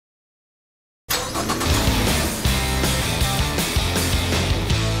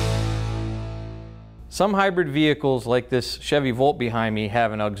Some hybrid vehicles like this Chevy Volt behind me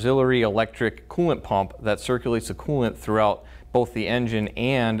have an auxiliary electric coolant pump that circulates the coolant throughout both the engine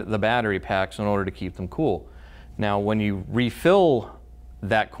and the battery packs in order to keep them cool. Now when you refill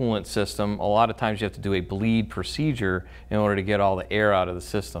that coolant system, a lot of times you have to do a bleed procedure in order to get all the air out of the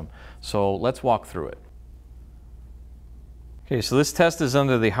system. So let's walk through it. Okay, so this test is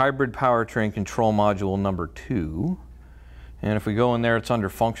under the hybrid powertrain control module number 2. And if we go in there, it's under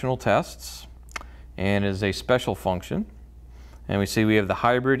functional tests and is a special function. And we see we have the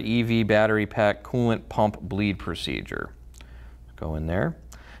hybrid EV battery pack coolant pump bleed procedure. Go in there.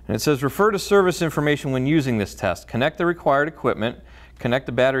 And it says refer to service information when using this test. Connect the required equipment. Connect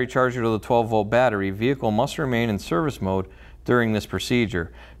the battery charger to the 12-volt battery. Vehicle must remain in service mode during this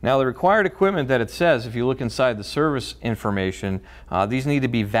procedure. Now the required equipment that it says, if you look inside the service information, these need to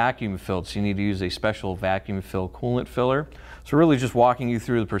be vacuum filled, so you need to use a special vacuum fill coolant filler. So really just walking you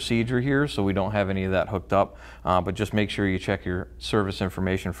through the procedure here, so we don't have any of that hooked up, but just make sure you check your service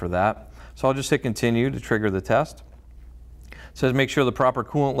information for that. So I'll just hit continue to trigger the test. It says make sure the proper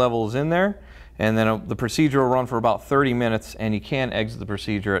coolant level is in there, and then the procedure will run for about 30 minutes, and you can exit the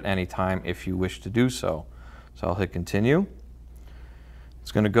procedure at any time if you wish to do so. So I'll hit continue.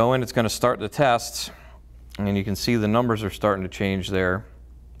 It's going to go in, it's going to start the test, and you can see the numbers are starting to change there.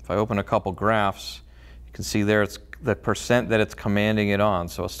 If I open a couple graphs, you can see there it's the percent that it's commanding it on.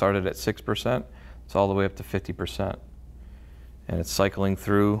 So it started at 6%, it's all the way up to 50%. And it's cycling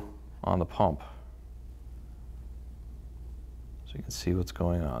through on the pump. So you can see what's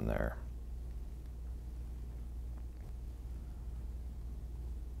going on there.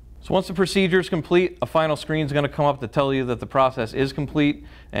 So once the procedure is complete, a final screen is going to come up to tell you that the process is complete.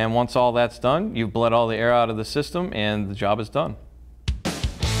 And once all that's done, you've bled all the air out of the system and the job is done.